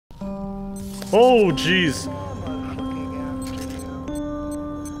Oh, jeez.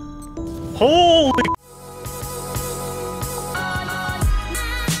 Holy...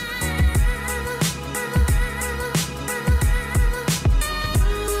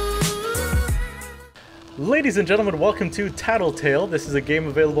 Ladies and gentlemen, welcome to Tattletail. This is a game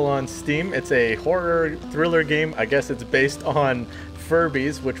available on Steam. It's a horror thriller game. I guess it's based on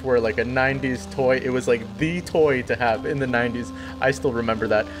Furbies, which were like a 90s toy. It was like the toy to have in the 90s. I still remember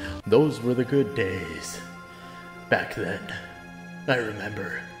that. Those were the good days. Back then, I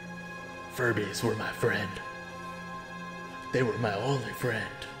remember Furbies were my friend. They were my only friend.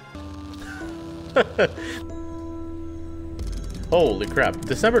 Holy crap.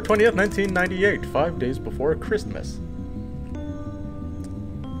 December 20th, 1998, 5 days before Christmas.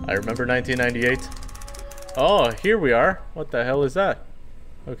 I remember 1998. Oh, here we are. What the hell is that?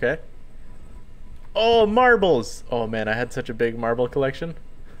 Okay. Oh, marbles! Oh man, I had such a big marble collection.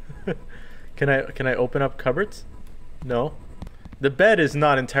 Can I open up cupboards? No. The bed is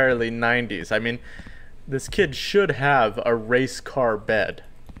not entirely 90s. I mean, this kid should have a race car bed.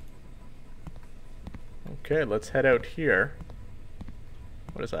 Okay, let's head out here.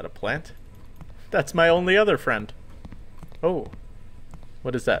 What is that, a plant? That's my only other friend. Oh.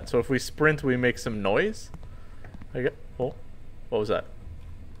 What is that? So if we sprint, we make some noise? Oh. What was that?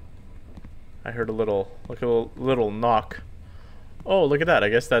 I heard a little, like a little knock. Oh, look at that. I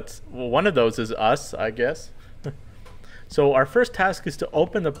guess that's, well, one of those is us, I guess. So our first task is to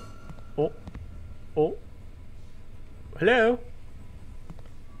open the... Oh. Oh. Hello?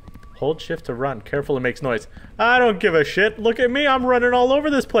 Hold shift to run. Careful, it makes noise. I don't give a shit. Look at me. I'm running all over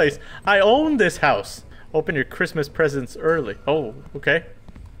this place. I own this house. Open your Christmas presents early. Oh, okay.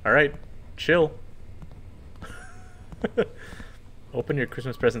 All right. Chill. Open your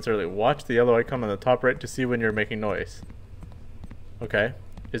Christmas presents early. Watch the yellow icon on the top right to see when you're making noise. Okay.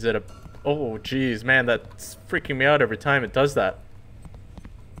 Is it a... Oh, geez, man. That's freaking me out every time it does that.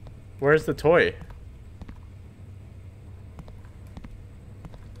 Where's the toy?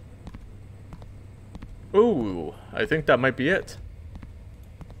 Ooh, I think that might be it.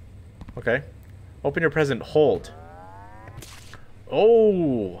 Okay. Open your present, hold.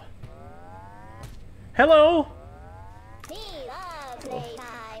 Oh. Hello.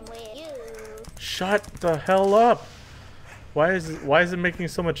 Shut the hell up. Why is it making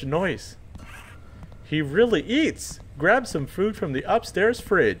so much noise? He really eats. Grab some food from the upstairs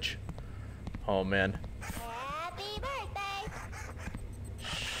fridge. Oh man. Happy birthday.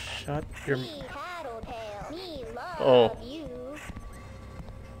 Shut your... Oh. Oh.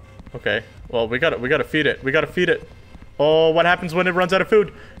 Okay. Well, we gotta feed it. We gotta feed it. Oh, what happens when it runs out of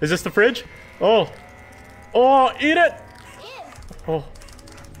food? Is this the fridge? Oh. Oh, eat it! Oh.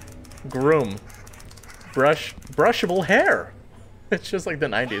 Groom. Brushable hair. It's just like the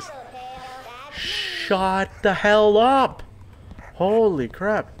 90s. Shut the hell up! Holy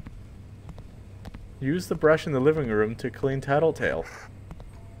crap. Use the brush in the living room to clean Tattletail.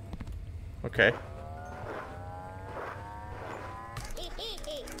 Okay.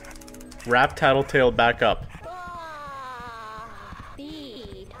 Wrap Tattletail back up.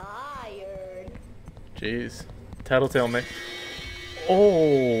 Be tired. Jeez. Tattletail may...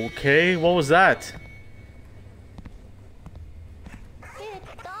 Oh, okay. What was that?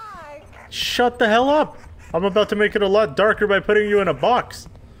 It's dark. Shut the hell up! I'm about to make it a lot darker by putting you in a box.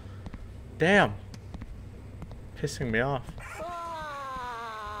 Damn. Pissing me off.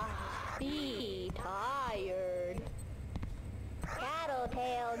 Be tired.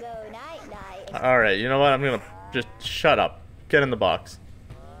 Tattletail go night night. Alright, you know what? I'm gonna just shut up. Get in the box.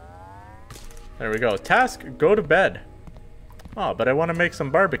 There we go. Task, go to bed. Oh, but I want to make some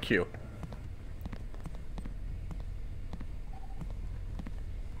barbecue.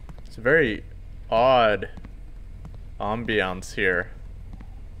 It's a very odd ambiance here.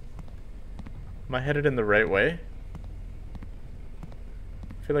 Am I headed in the right way?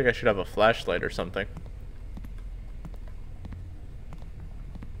 I feel like I should have a flashlight or something.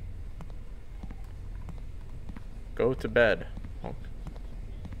 Go to bed.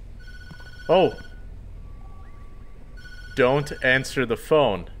 Oh! Don't answer the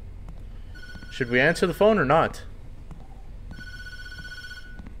phone. Should we answer the phone or not?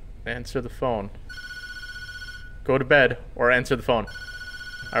 Answer the phone. Go to bed or answer the phone.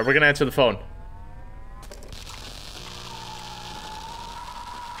 Alright, we're gonna answer the phone.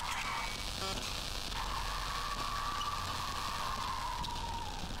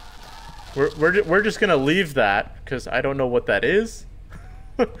 We're just gonna leave that because I don't know what that is.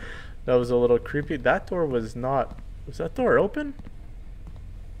 That was a little creepy. That door was not... Was that door open?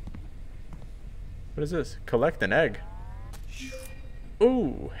 What is this? Collect an egg.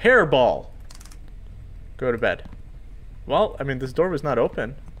 Ooh, hairball. Go to bed. Well, I mean, this door was not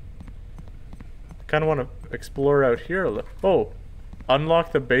open. Kind of want to explore out here a little. Oh,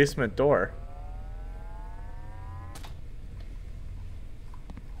 unlock the basement door.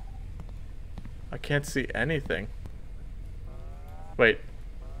 I can't see anything. Wait.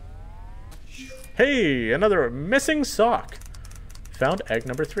 Hey, another missing sock. Found egg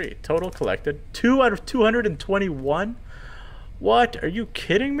number 3. Total collected 2 out of 221. What? Are you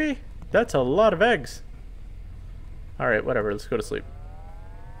kidding me? That's a lot of eggs. Alright, whatever. Let's go to sleep.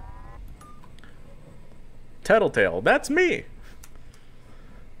 Tattletail. That's me.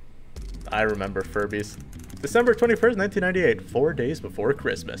 I remember Furbies. December 21st, 1998. 4 days before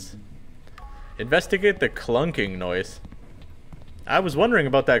Christmas. Investigate the clunking noise. I was wondering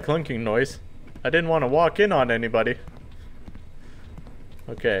about that clunking noise. I didn't want to walk in on anybody.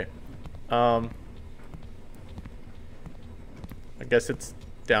 Okay. I guess it's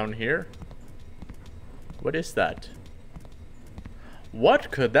down here. What is that?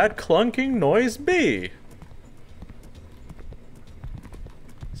 What could that clunking noise be?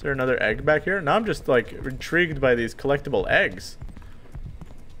 Is there another egg back here? Now I'm just like intrigued by these collectible eggs.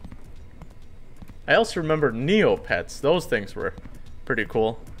 I also remember Neopets. Those things were pretty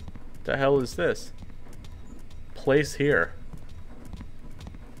cool. The hell is this? Place here.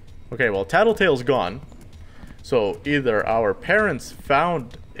 Okay, well, Tattletail's gone. So either our parents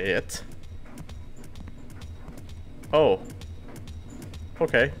found it. Oh.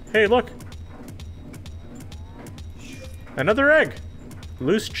 Okay. Hey, look. Another egg.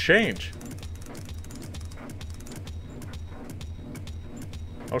 Loose change.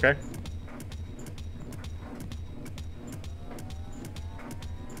 Okay.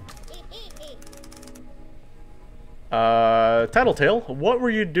 Tattletail, what were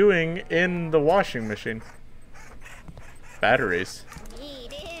you doing in the washing machine? Batteries.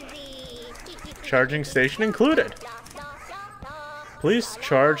 Charging station included. Please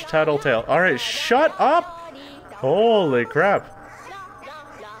charge Tattletail. Alright, shut up! Holy crap.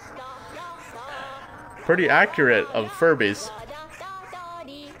 Pretty accurate of Furbies.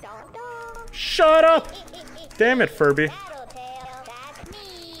 Shut up! Damn it, Furby.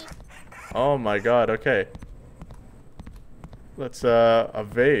 Oh my god, okay. Let's, a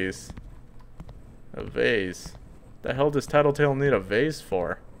vase. A vase. The hell does Tattletail need a vase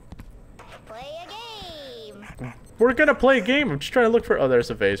for? Play a game. We're gonna play a game. I'm just trying to look for... Oh, there's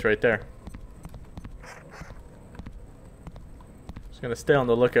a vase right there. Just gonna stay on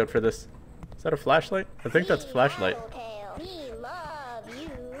the lookout for this. Is that a flashlight? I think that's a flashlight. We love you.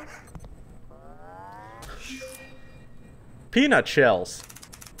 Peanut shells.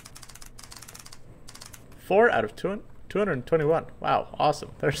 4 out of 221. Wow,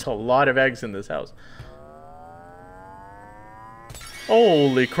 awesome. There's a lot of eggs in this house.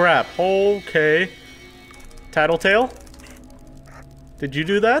 Holy crap. Okay. Tattletail? Did you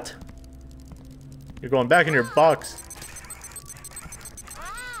do that? You're going back in your box.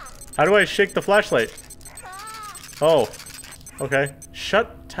 How do I shake the flashlight? Oh. Okay.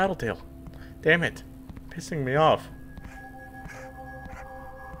 Shut Tattletail. Damn it. Pissing me off.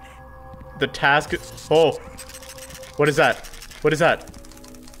 The task is... Oh. What is that? What is that?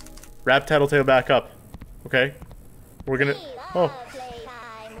 Wrap Tattletail back up. Okay. We're gonna... Oh.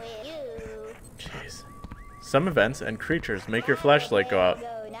 Jeez. Some events and creatures make your flashlight go out.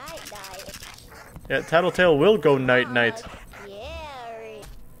 Yeah, Tattletail will go night-night.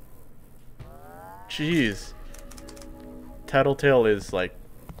 Jeez. Tattletail is, like,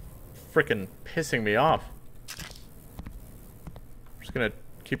 frickin' pissing me off. I'm just gonna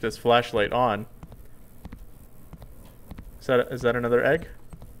keep this flashlight on. Is that another egg?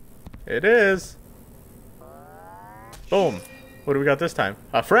 It is! Boom! What do we got this time?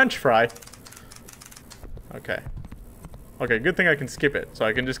 A French fry! Okay. Okay, good thing I can skip it. So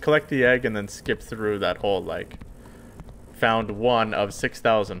I can just collect the egg and then skip through that whole, like... Found 1 of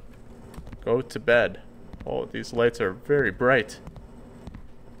 6,000. Go to bed. Oh, these lights are very bright.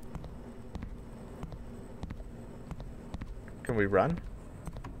 Can we run?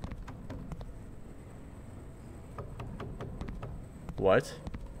 What?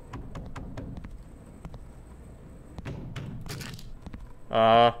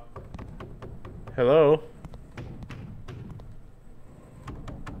 Hello?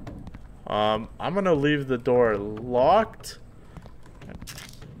 I'm gonna leave the door locked.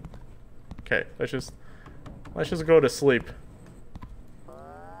 Okay, let's just go to sleep.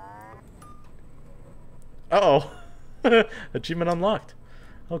 Uh-oh. Achievement unlocked.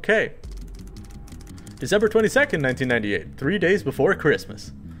 Okay. December 22nd, 1998. 3 days before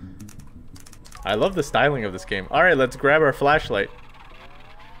Christmas. I love the styling of this game. Alright, let's grab our flashlight.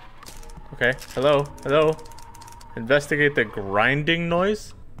 Okay, hello, hello. Investigate the grinding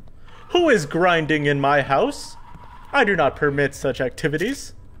noise? Who is grinding in my house? I do not permit such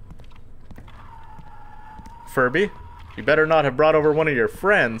activities. Furby, you better not have brought over one of your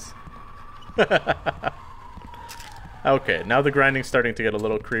friends. Okay, now the grinding's starting to get a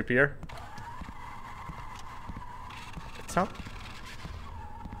little creepier. It's not...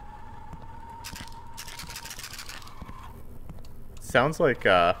 Sounds like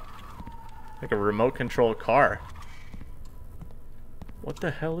a remote control car. What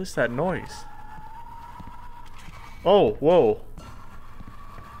the hell is that noise? Oh, whoa.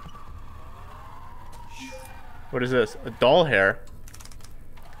 What is this? A doll hair.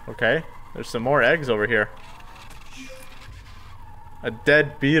 Okay, there's some more eggs over here. A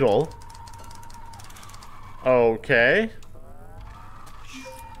dead beetle. Okay.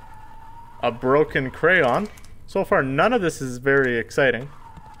 A broken crayon. So far, none of this is very exciting.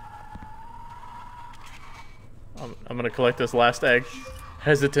 I'm gonna collect this last egg,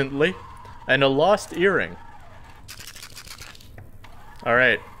 hesitantly. And a lost earring.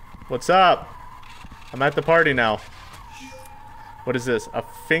 Alright, what's up? I'm at the party now. What is this? A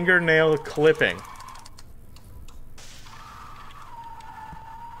fingernail clipping.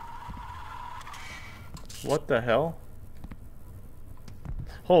 What the hell?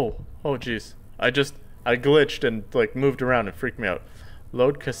 Oh jeez. I glitched and like moved around and freaked me out.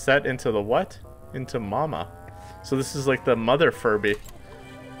 Load cassette into the what? Into Mama. So this is like the mother Furby.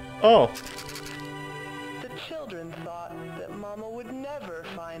 Oh. The children thought that Mama would never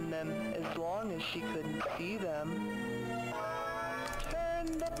find them as long as she couldn't see them.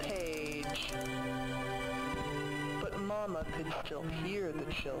 Turn the page. But Mama could still hear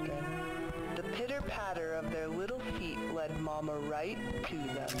the children. The pitter-patter of their little feet led Mama right to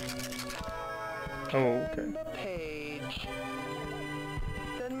them. Oh, okay. Turn the page.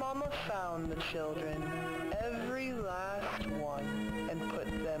 Then Mama found the children, every last one, and put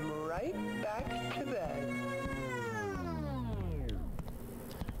them right back to bed.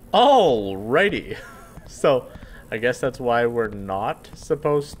 Alrighty. So, I guess that's why we're not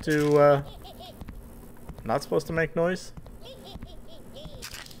supposed to make noise.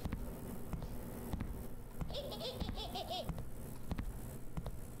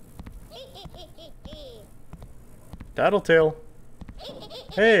 Tattletail.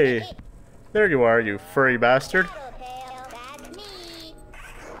 Hey, there you are, you furry bastard. Tattletail, that's me.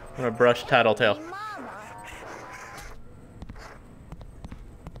 I'm gonna brush Tattletail. Mama.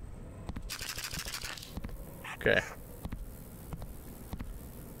 Okay.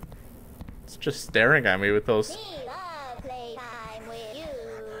 It's just staring at me with those. We love playtime with you.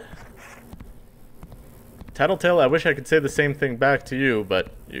 Tattletail, I wish I could say the same thing back to you,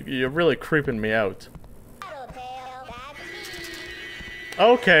 but you're really creeping me out. Tattletail, that's me.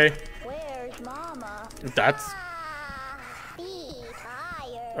 Okay. Where's Mama? That's... Be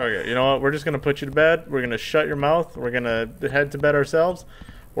tired. Okay, you know what? We're just gonna put you to bed. We're gonna shut your mouth. We're gonna head to bed ourselves.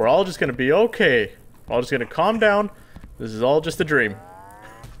 We're all just gonna be okay. We're all just gonna calm down. This is all just a dream.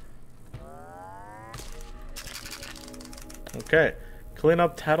 Okay. Clean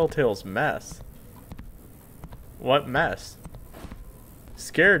up Tattletail's mess. What mess?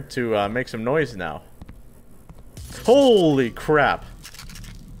 Scared to make some noise now. Holy crap.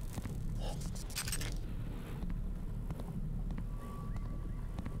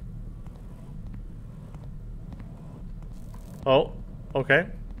 Oh, okay.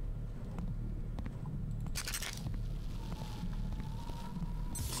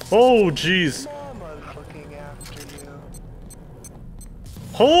 Oh, jeez. Mama's looking after you.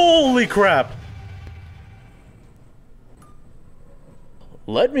 Holy crap.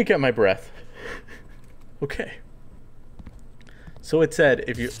 Let me get my breath. Okay. So it said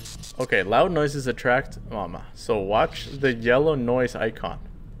if you... Okay, loud noises attract Mama. So watch the yellow noise icon.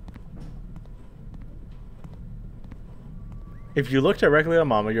 If you look directly at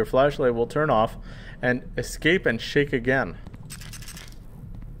Mama, your flashlight will turn off and escape and shake again.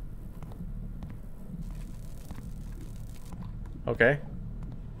 Okay.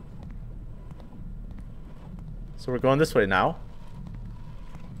 So we're going this way now.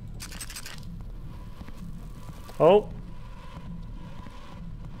 Oh.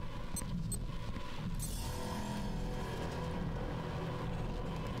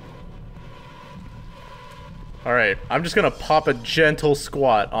 Alright, I'm just gonna pop a gentle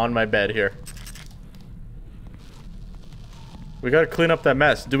squat on my bed here. We gotta clean up that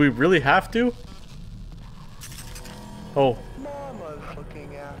mess. Do we really have to? Oh. Mama's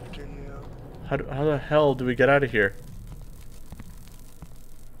looking after you. How the hell do we get out of here?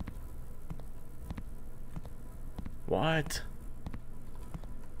 What?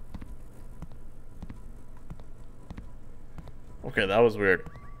 Okay, that was weird.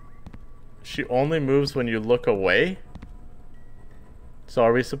 She only moves when you look away? So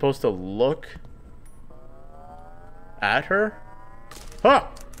are we supposed to look at her? Ha!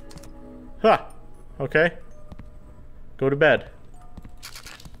 Ha! Okay. Go to bed.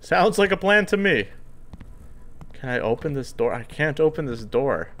 Sounds like a plan to me. Can I open this door? I can't open this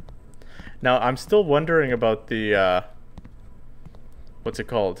door. Now, I'm still wondering about the, what's it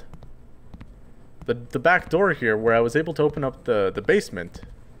called? The back door here where I was able to open up the basement.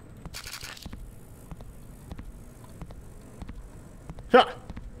 Ha!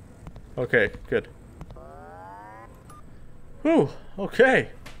 Okay, good. Whew, okay.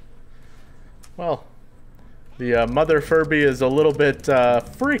 Well, the mother Furby is a little bit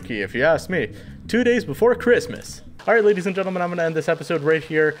freaky, if you ask me. 2 days before Christmas. Alright, ladies and gentlemen, I'm going to end this episode right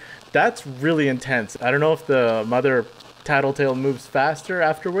here. That's really intense. I don't know if the mother Tattletail moves faster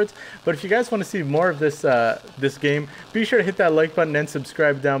afterwards, but if you guys want to see more of this this game, be sure to hit that like button and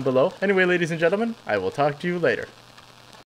subscribe down below. Anyway, ladies and gentlemen, I will talk to you later.